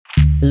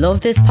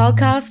Love this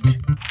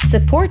podcast?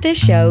 Support this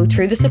show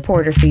through the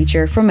supporter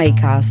feature from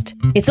Acast.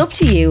 It's up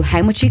to you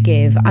how much you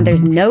give and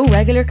there's no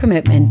regular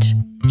commitment.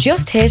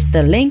 Just hit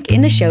the link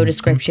in the show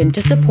description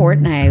to support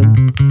now.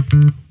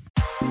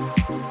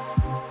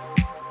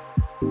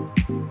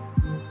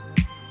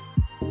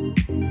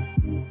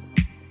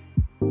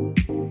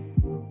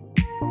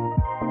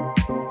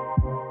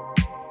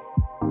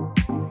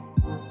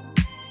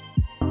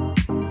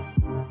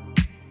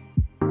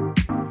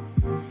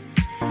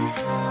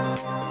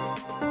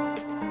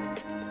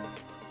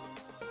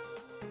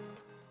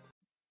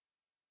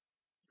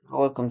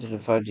 Welcome to the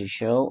Friday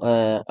show.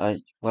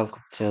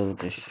 Welcome to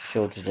the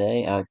show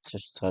today. I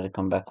just thought I'd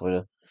come back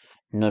with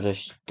another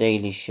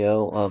daily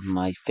show of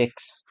my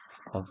fix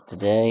of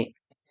today.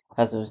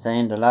 As I was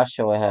saying, the last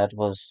show I had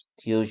was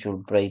the usual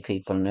Brave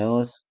People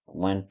news.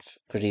 Went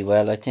pretty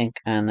well, I think.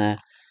 And I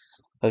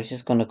was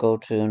just going to go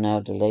through now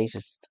the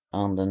latest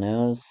on the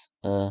news.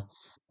 The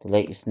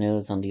latest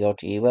news on the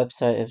RTE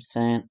website. I was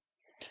saying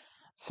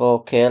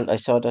 4 killed. I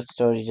saw that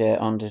story there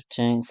on the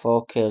thing.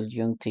 4 killed,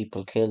 young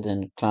people killed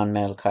in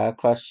Clonmel car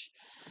crash.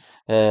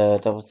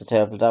 That was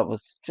terrible. That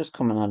was just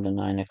coming on the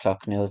 9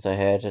 o'clock news. I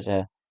heard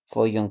it.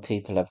 4 young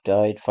people have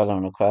died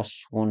following a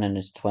crash. One in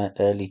his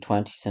early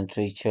 20s and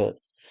three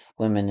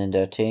women in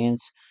their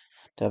teens.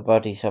 Their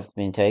bodies have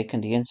been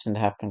taken. The incident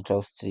happened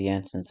close to the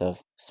entrance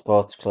of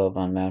Sports Club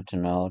on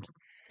Mountain Road.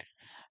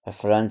 A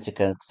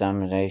forensic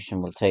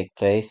examination will take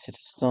place. It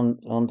is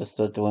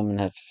understood the women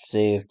had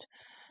received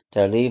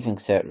their leaving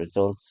cert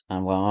results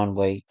and were on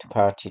way to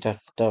party. That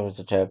was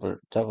a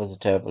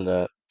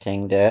terrible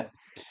thing there.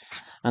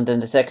 And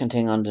then the second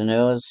thing on the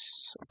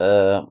news,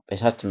 it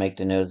had to make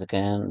the news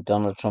again.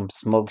 Donald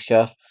Trump's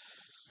mugshot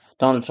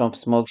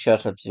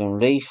has been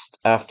released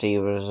after he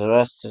was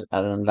arrested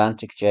at an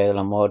Atlantic jail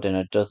on more than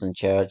a dozen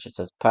charges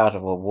as part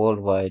of a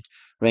worldwide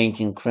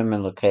ranging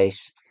criminal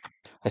case.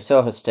 I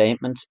saw his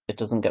statement. It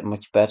doesn't get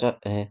much better.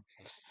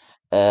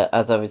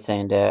 As I was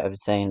saying there, I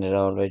was saying it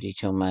already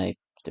to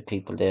the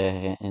people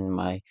there in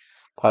my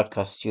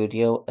podcast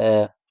studio.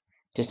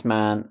 This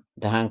man,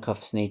 the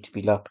handcuffs need to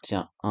be locked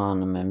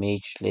on him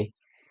immediately.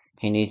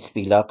 He needs to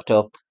be locked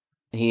up.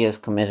 He has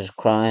committed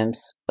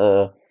crimes.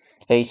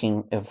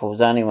 Hating, if it was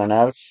anyone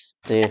else,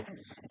 the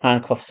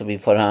handcuffs would be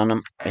put on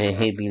him.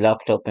 He'd be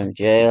locked up in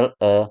jail.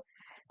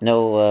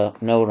 No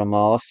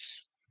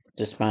remorse.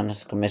 This man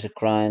has committed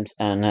crimes,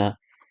 and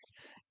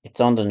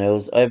it's on the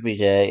news every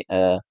day.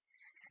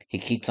 He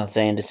keeps on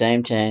saying the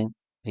same thing.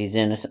 He's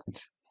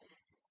innocent.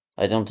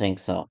 I don't think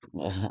so.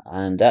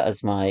 And that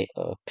is my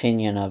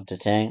opinion of the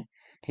thing.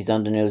 He's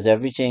on the news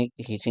everything.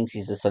 He thinks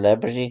he's a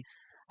celebrity.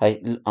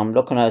 I'm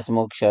looking at his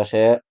mugshot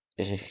here.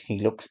 He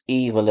looks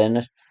evil in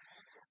it.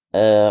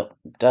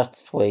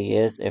 That's the way he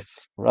is. If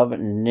Robert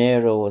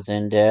Niro was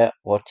in there,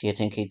 what do you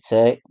think he'd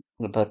say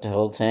about the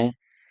whole thing?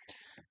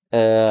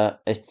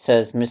 It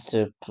says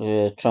Mr.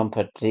 Trump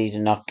had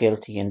pleaded not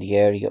guilty in the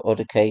area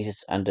other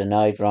cases and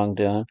denied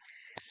wrongdoing.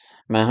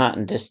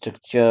 Manhattan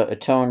District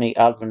Attorney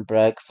Alvin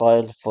Bragg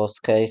filed the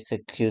first case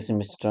accusing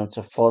Mr. Trump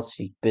of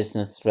falsely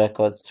business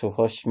records to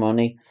hush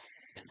money.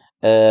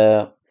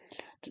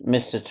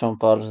 Mr.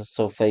 Trump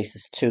also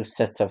faces 2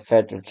 sets of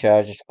federal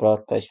charges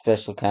brought by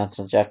Special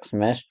Counsel Jack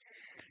Smith.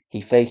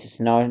 He faces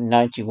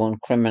 91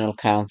 criminal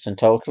counts in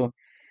total.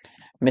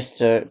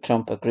 Mr.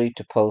 Trump agreed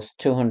to post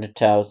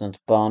 $200,000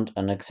 bond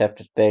and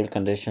accepted bail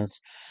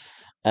conditions,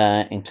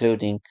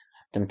 including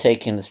them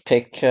taking his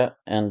picture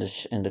in the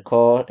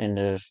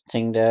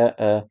thing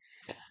there,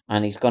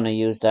 and he's going to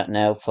use that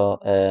now for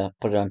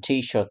put it on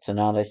T-shirts and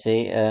all. I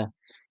see,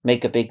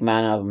 make a big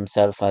man of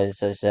himself,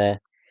 as I say.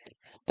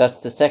 That's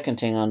the second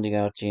thing on the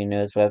RT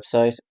News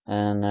website,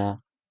 and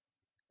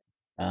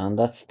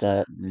that's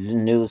the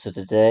news of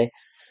the day.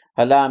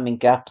 Alarming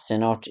gaps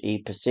in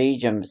RTE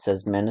procedure,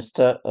 says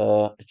Minister.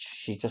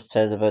 She just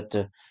says about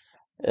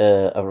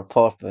a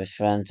report by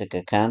Forensic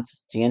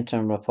Accounts. The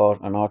interim report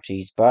on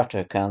RTE's barter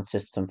account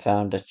system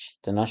found that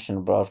the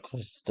national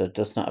broadcaster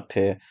does not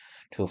appear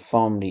to have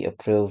formally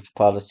approved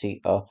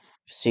policy or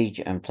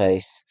procedure in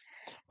place.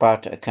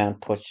 Barter account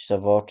purchases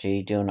of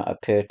RTE do not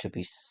appear to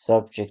be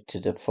subject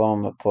to the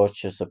former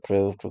purchase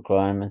approved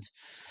requirements.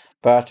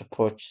 Barter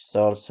purchases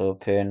also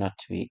appear not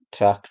to be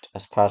tracked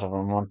as part of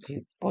a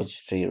monthly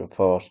budgetary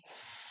report.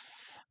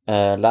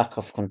 Lack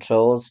of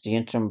controls. The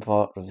interim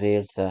report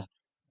reveals that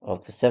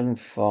of the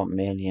 74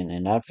 million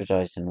in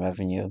advertising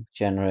revenue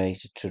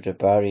generated through the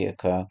barrier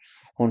account,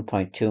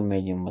 1.2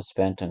 million was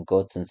spent on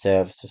goods and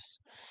services.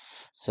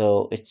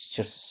 So it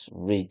just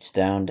reads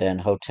down then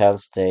hotel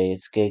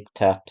stays, gig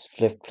taps,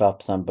 flip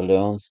flops and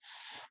balloons.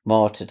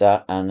 More to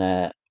that, and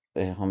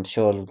I'm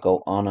sure it'll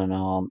go on and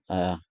on.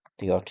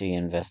 The RTE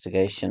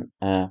investigation.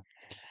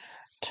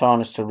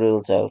 Tánaiste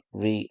rules out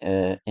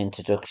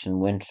reintroduction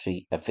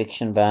wintry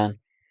eviction ban.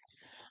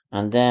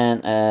 And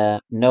then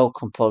no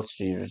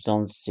compulsory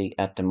redundancy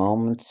at the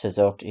moment, says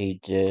RTE.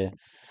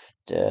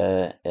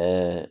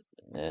 The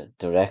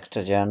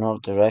Director General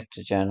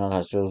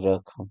has ruled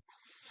out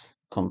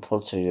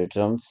compulsory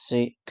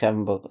redundancy.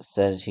 Kevin Booker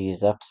said he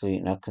is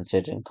absolutely not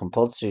considering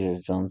compulsory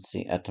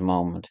redundancy at the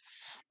moment,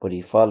 but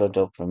he followed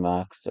up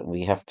remarks that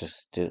we have to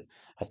do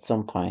at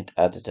some point,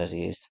 added that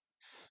he has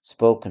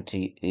spoken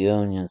to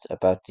unions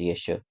about the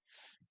issue.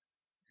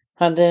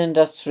 And then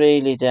that's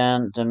really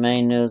then the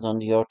main news on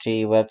the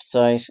RTE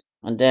website.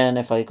 And then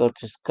if I go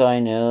to Sky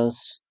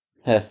News,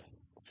 you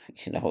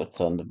know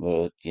it's on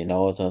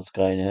it's on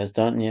Sky News,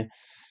 don't you?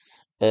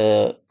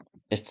 Uh,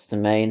 it's the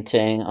main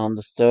thing on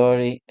the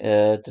story.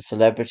 The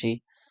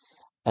celebrity,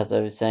 as I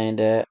was saying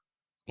there,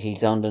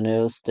 he's on the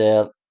news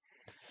still.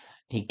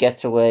 He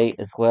gets away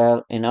as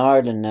well in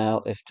Ireland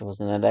now. If there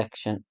was an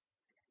election,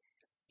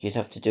 you'd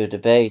have to do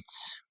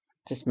debates.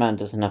 This man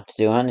doesn't have to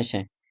do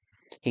anything.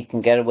 He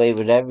can get away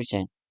with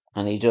everything,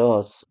 and he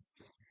does.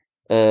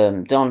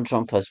 Donald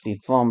Trump has been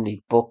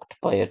formally booked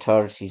by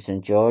authorities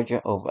in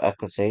Georgia over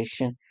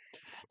accusation.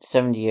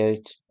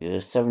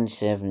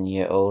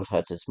 77-year-old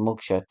had his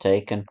mugshot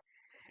taken.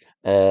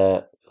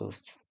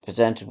 Was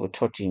presented with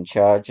 13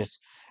 charges.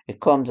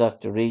 It comes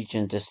after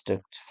Region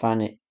District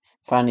Fannie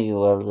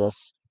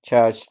Willis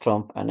charged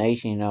Trump and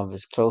 18 of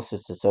his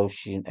closest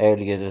associates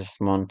earlier this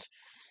month.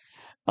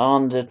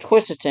 On the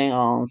Twitter thing,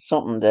 on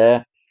something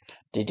there,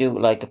 they do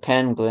like a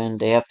penguin.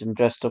 They have them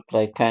dressed up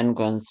like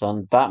penguins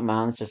on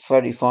Batman's. It's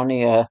very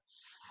funny.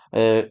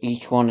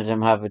 Each one of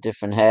them have a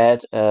different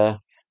head.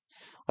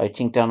 I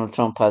think Donald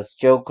Trump has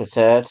Joker's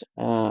head.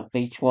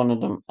 Each one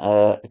of them.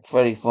 It's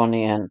very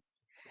funny, and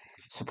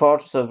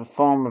supporters of the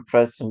former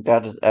president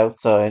gathered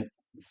outside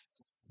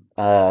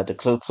the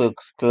Ku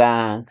Klux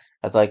Klan,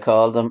 as I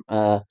call them.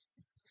 The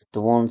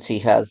ones he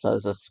has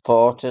as a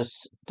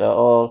supporters. They're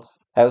all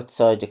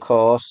outside the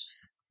court,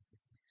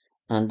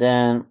 and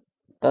then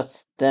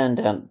then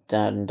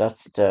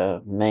that's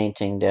the main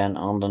thing. Then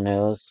on the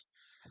news.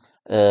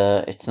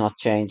 It's not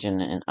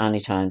changing in any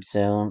time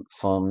soon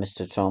for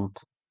Mr. Trump.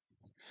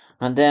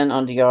 And then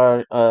on the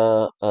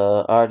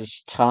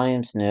Irish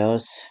Times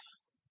news,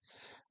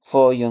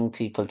 4 young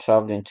people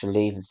travelling to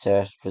leave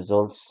insert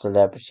results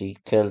celebrity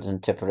killed in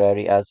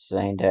Tipperary, as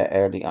saying there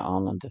earlier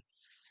on in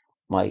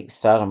my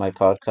start of my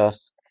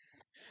podcast.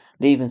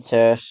 Leave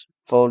insert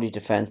Foley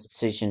defence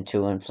decision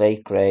to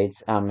inflate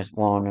grades amid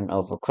warning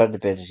over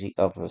credibility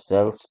of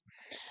results.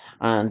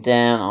 And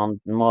then on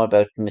more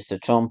about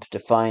Mr. Trump,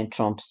 defying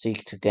Trump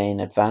seek to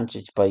gain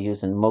advantage by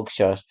using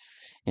mugshot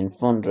in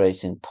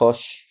fundraising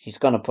push. He's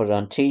going to put it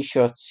on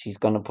T-shirts. He's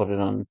going to put it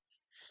on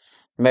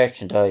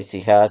merchandise.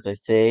 He has, I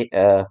say,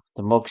 the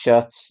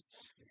mugshots.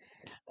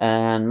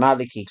 And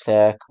Malachy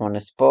Clark, when a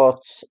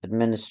sports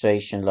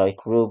administration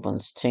like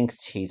Rubens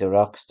thinks he's a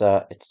rock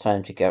star, it's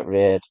time to get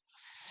rid.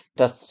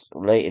 That's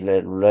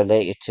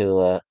related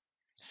to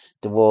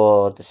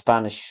the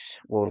Spanish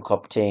World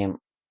Cup team.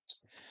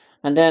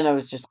 And then I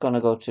was just going to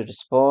go through the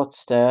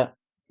sports there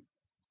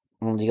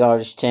on the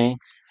Irish team.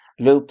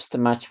 Loops the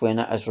match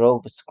winner as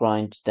Robots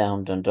grind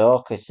down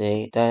Dundalk. I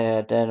see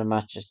they're the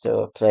matches that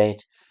were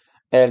played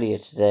earlier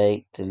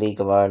today. The League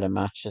of Ireland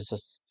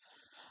matches.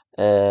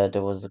 There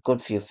was a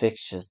good few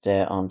fixtures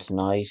there on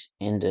tonight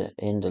in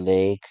the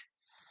league.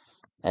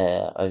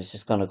 I was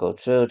just going to go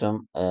through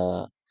them.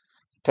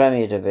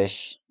 Premier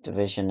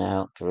Division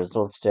now. The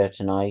results there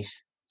tonight.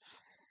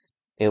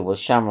 It was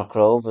Shamrock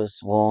Rovers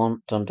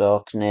 1,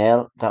 Dundalk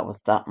 0. That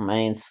was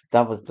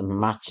the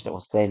match that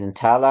was played in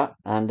Tala.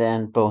 And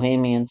then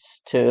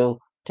Bohemians 2,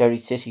 Derry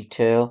City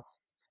 2.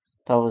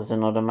 That was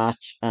another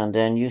match. And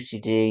then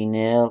UCD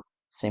 0,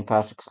 St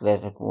Patrick's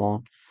Athletic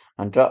 1.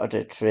 And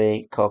Drogheda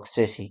 3, Cork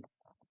City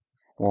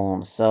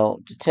 1.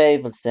 So the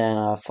tables then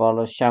are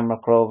follows.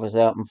 Shamrock Rovers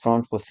out in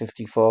front with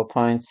 54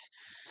 points.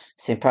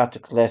 St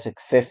Patrick's Athletic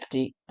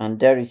 50 and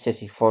Derry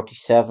City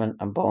 47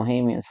 and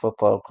Bohemians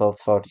Football Club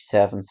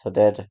 47. So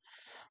they're the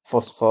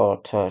first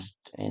 4 third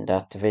in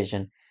that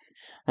division.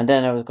 And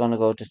then I was going to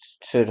go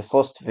through the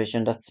first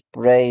division. That's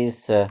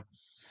Bray's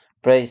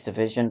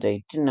division.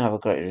 They didn't have a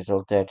great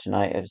result there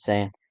tonight. I was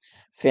saying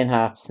Finn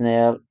Harps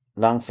 0,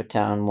 Longford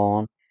Town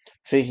 1,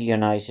 Treaty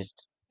United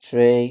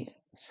 3,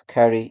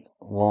 Kerry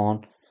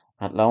 1,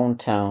 Athlone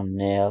Town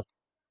 0,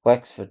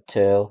 Wexford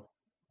 2,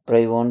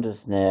 Bray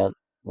Wonders 0,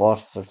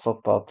 Waterford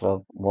Football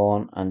Club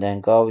 1, and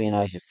then Galway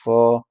United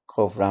 4,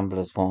 Cove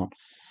Ramblers 1.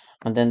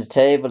 And then the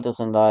table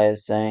doesn't lie,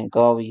 as saying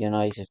Galway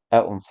United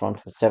out in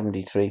front with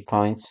 73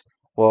 points,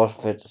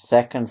 Waterford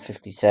second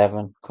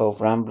 57,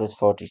 Cove Ramblers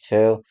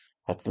 42,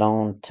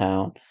 Athlone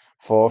Town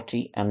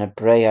 40, and then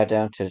Bray are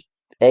down to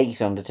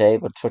 8 on the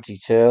table,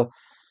 32.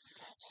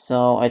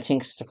 So I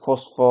think it's the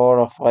first 4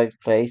 or 5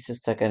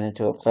 places that get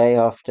into a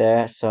playoff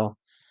there. So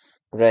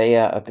Bray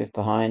are a bit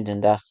behind in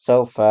that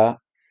so far.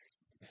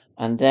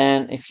 And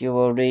then if you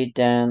will read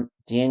then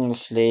the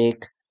English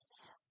League,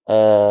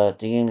 the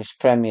English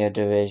Premier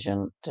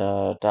Division,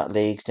 that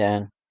league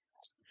then,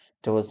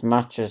 there was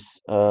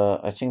matches,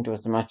 I think there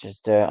was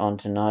matches there on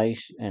tonight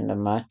in the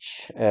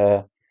match.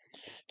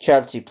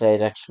 Chelsea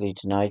played actually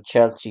tonight.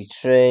 Chelsea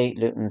 3,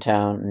 Luton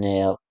Town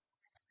 0.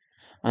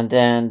 And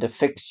then the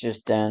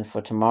fixtures then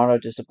for tomorrow,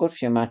 there's a good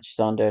few matches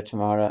on there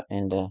tomorrow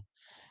in the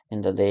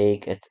in the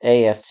league. It's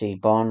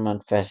AFC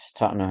Bournemouth versus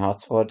Tottenham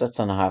Hotspur. That's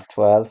on a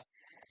 12:30.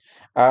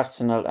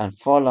 Arsenal and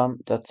Fulham.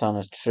 That's on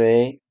a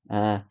 3.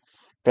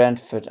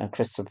 Brentford and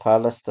Crystal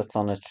Palace. That's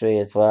on a 3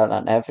 as well.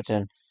 And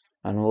Everton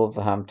and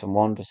Wolverhampton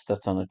Wanderers.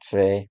 That's on a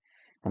 3.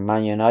 And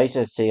Man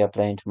United, see, are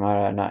playing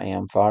tomorrow at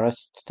Nottingham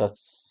Forest.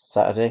 That's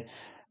Saturday.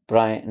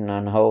 Brighton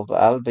and Hove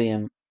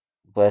Albion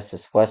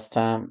versus West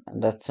Ham.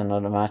 And that's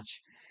another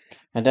match.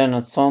 And then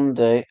on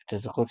Sunday,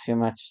 there's a good few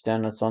matches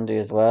then on Sunday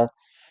as well.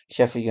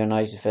 Sheffield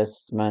United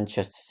versus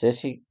Manchester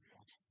City,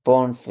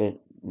 Bournemouth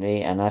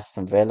and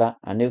Aston Villa,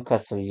 and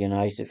Newcastle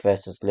United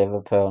versus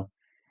Liverpool.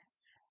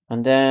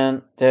 And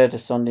then they're the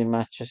Sunday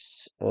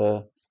matches.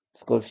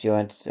 It's a good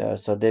few,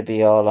 so they'll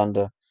be all on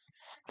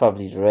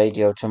probably the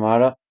radio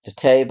tomorrow. The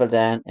table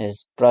then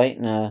is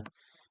Brighton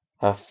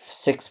have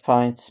 6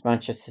 points,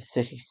 Manchester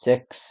City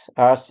 6,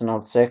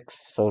 Arsenal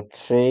 6, so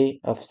 3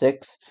 of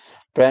 6,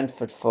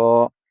 Brentford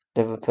 4,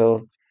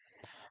 Liverpool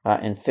are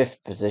in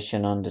 5th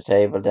position on the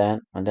table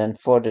then, and then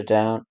further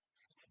down,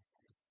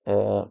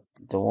 the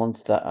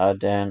ones that are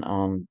then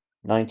on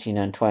 19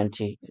 and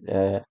 20,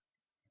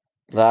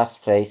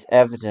 last place,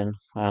 Everton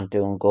aren't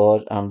doing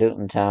good, and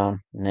Luton Town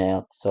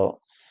nil, so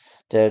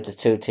they're the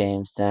two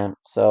teams then,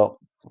 so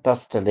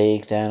that's the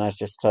league then. I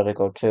just thought I'd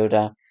go through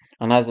that.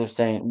 And as I was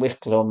saying,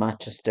 Wicklow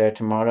matches there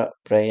tomorrow.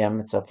 Bray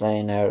Emmets are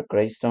playing there at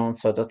Greystone,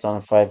 so that's on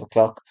at 5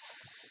 o'clock.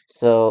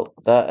 So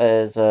that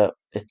is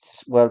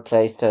it's well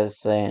placed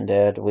as saying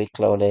there, the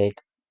Wicklow League,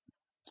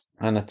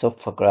 and it's up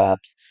for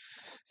grabs.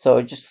 So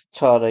I just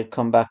thought I'd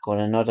come back with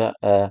another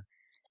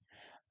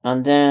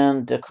and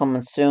then the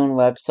Coming Soon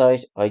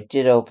website, I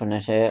did open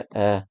it here.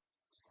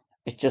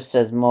 It just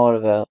says more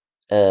about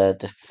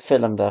the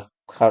film that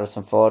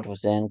Harrison Ford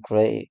was in.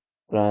 Great,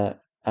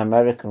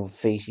 American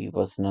Graffiti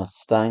was an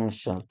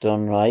astonishing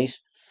done right,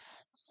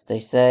 as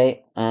they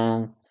say.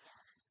 And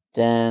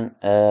then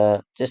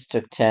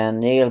District 10,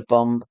 Neil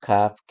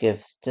Blomkamp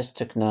gives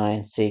District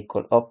 9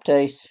 sequel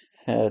update.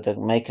 They're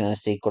making a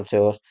sequel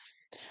to it.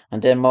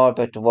 And then more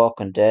about The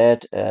Walking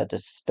Dead, the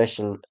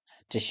special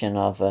edition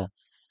of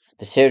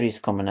the series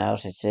coming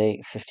out, is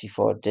a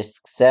 54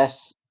 disc set.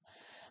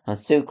 And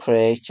Sue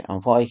Craig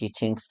and why he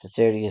thinks the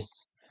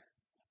series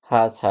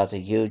has had a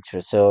huge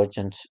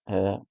resurgence.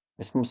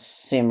 It's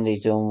seemingly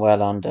doing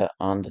well on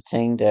the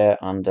thing there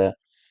on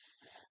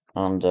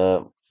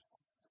the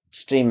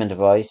streaming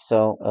device.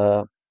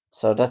 So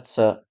that's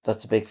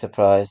a big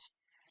surprise.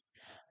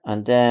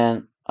 And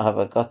then I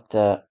got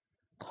the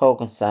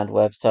Hogan Stand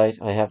website.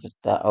 I have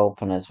that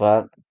open as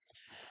well.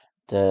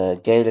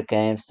 The Gaelic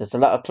games. There's a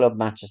lot of club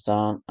matches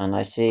on, and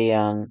I see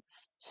on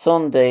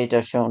Sunday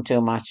they're showing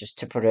 2 matches,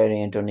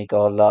 Tipperary and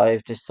Donegal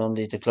live this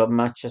Sunday. The club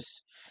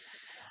matches.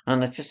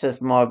 And it just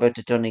says more about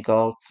the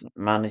Donegal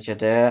manager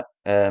there.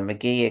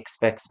 McGee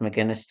expects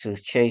McGuinness to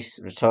chase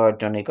retired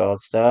Donegal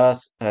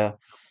stars.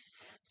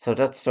 So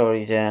that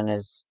story then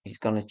is he's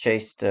going to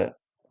chase the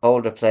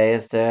older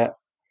players there.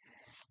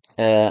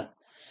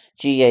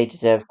 GA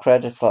deserve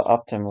credit for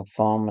optimal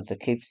form that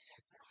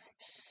keeps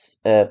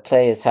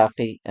players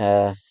happy,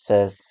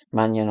 says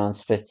Mannion on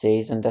split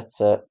season. That's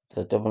the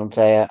Dublin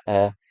player.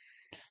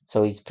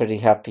 So he's pretty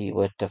happy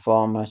with the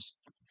format.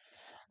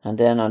 And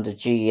then on the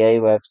GA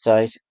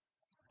website,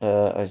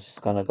 I was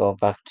just going to go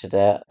back to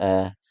that.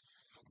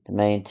 The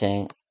main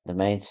thing, the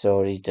main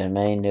story, the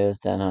main news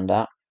then on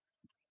that.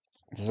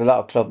 There's a lot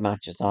of club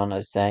matches on,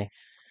 I say.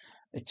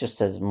 It just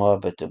says more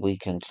about the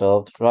weekend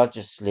club.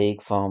 Rogers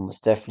League form was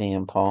definitely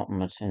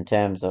important in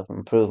terms of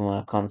improving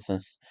our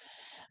constants.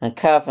 And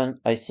Cavan,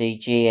 I see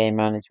GA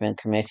Management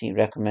Committee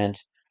recommend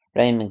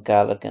Raymond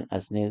Gallagher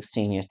as new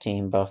senior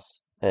team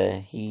boss.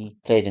 He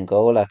played in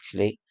goal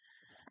actually.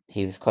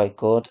 He was quite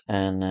good,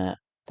 and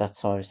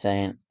that's what I was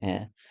saying.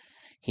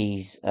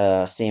 He's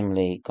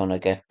seemingly going to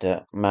get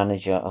the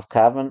manager of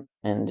Cavan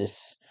in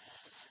this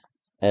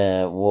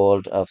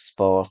world of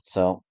sport.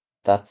 So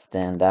that's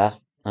then that.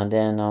 And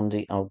then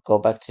I'll go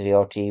back to the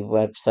RTE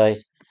website.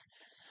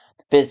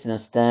 The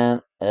business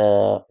then,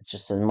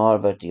 just says more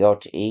about the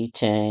RTE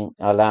thing.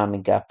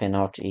 Alarming gap in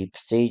RTE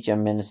procedure,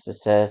 Minister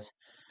says.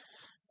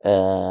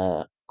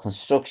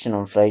 Construction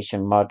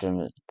inflation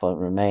moderate but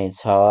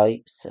remains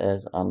high,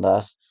 says on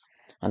that.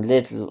 And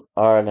Little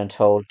Ireland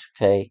told to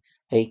pay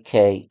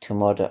 8k to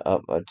mother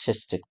of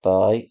autistic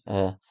boy.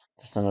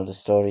 There's another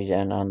story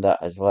then on that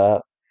as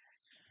well.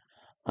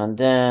 And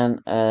then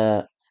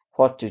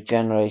what do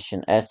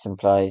Generation S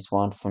employees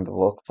want from the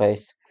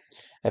workplace?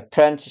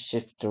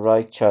 Apprenticeship, the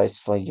right choice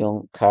for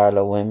young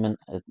Carlow women.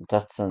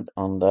 That's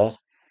on that.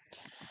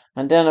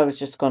 And then I was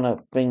just going to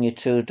bring you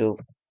through if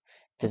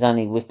there's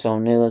any Wicklow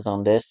news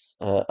on this.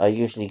 I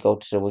usually go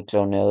to the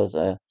Wicklow news.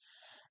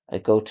 I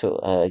go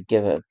to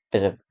give a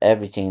bit of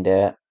everything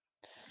there.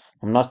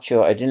 I'm not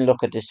sure. I didn't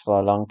look at this for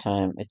a long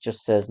time. It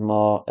just says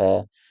more.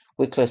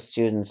 Wicklow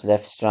students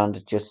left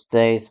stranded just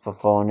days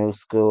before new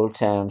school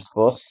terms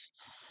bus.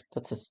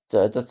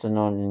 That's an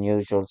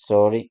unusual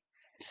story.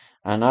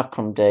 An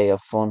Akram day of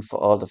fun for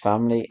all the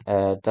family.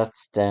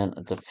 That's then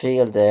the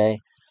field day.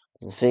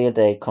 There's a field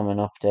day coming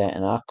up there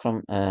in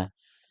Akram.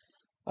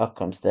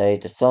 Occam's Day,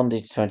 the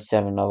Sunday, the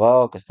 27th of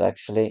August,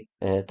 actually.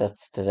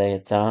 That's the day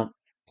it's on.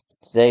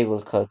 Today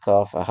will kick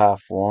off at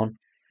 1:30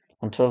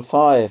 until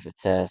 5, it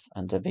says,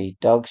 and there'll be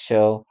dog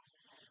show,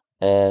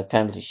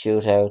 penalty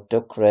shootout,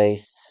 duck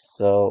race.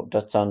 So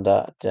that's on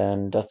that.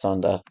 Then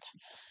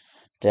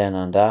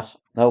on that.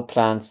 No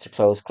plans to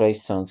close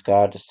Greystones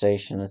Garda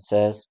station, it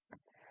says.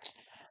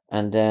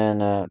 And then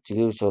the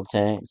usual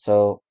thing.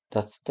 So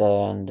that's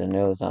the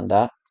news on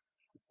that.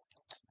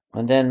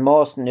 And then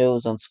most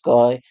news on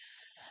Sky.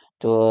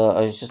 I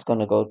was just going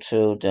to go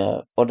through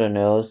the other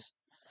news.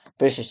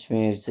 British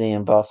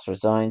Museum boss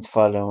resigns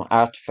following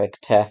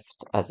artefact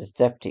theft as his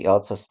deputy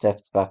also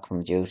steps back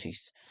from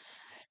duties.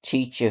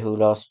 Teacher who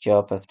lost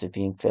job after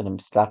being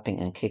filmed slapping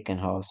and kicking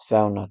horse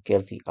found not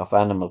guilty of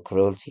animal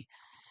cruelty.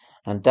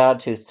 And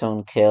dad whose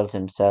son killed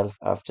himself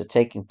after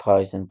taking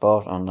poison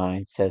bought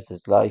online says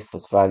his life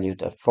was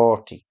valued at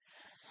 40.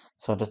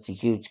 So that's a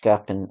huge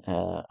gap in,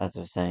 as I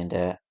was saying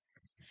there.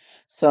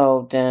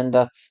 So then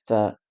that's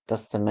the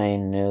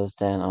main news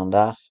then on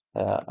that.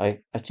 I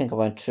think I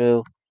went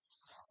through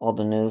all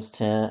the news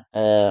to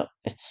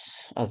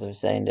it's as I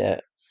was saying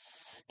there,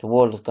 the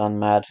world has gone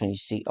mad when you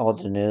see all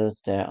the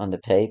news there on the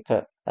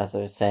paper. As I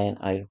was saying,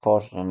 I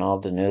reported on all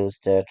the news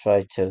there,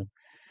 tried to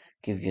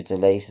give you the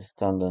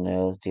latest on the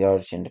news, the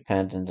Irish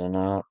Independent and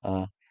all.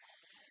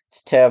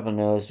 It's terrible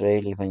news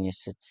really when you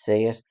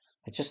see it.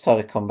 I just thought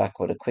I'd come back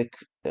with a quick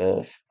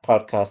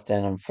podcast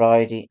then on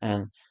Friday,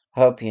 and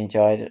I hope you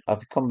enjoyed it. I'll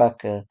be come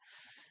back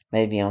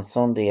maybe on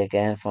Sunday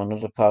again for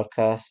another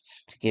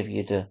podcast to give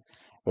you the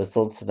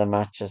results of the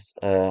matches.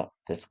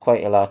 There's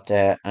quite a lot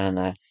there, and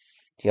the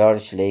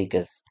Irish League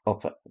is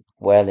up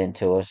well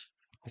into it,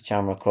 with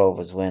Shamrock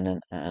Rovers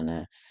winning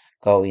and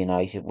Go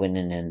United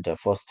winning in the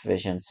first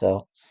division.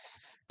 So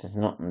there's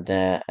nothing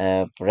there.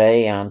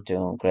 Bray aren't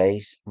doing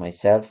great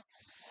myself,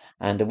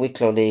 and the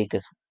Wicklow League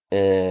is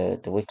the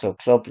Wicklow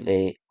Club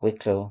League,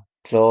 Wicklow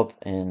Club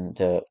in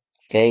the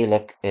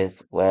Gaelic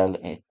is well.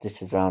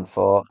 This is round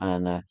 4,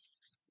 and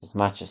there's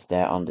matches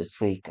there on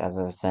this week, as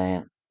I was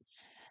saying.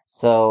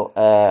 So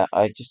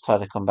I just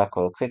thought I'd come back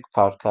with a quick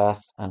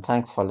podcast, and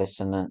thanks for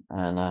listening.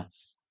 And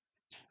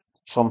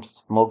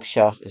Trump's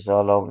mugshot is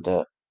all over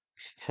the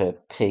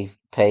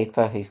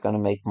paper. He's going to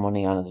make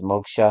money on his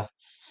mugshot.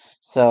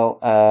 So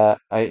I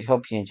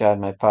hope you enjoyed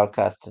my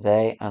podcast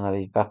today, and I'll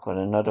be back with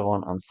another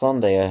one on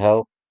Sunday, I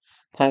hope.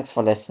 Thanks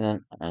for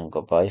listening, and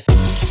goodbye for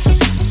now.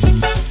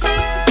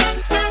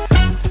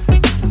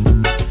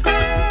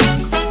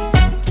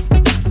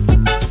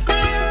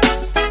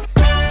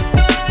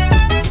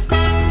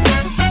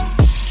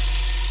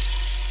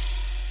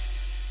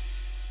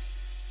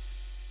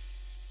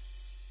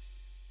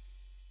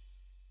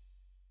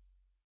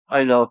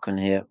 Hi, Lorcan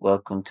here.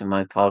 Welcome to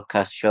my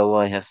podcast show.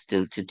 I have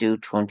still to do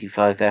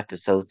 25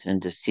 episodes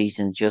in the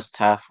season. Just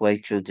halfway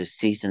through the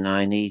season,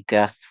 I need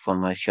guests for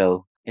my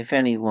show. If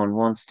anyone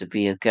wants to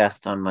be a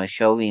guest on my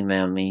show,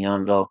 email me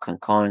on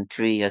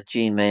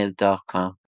lorcancoin3@gmail.com.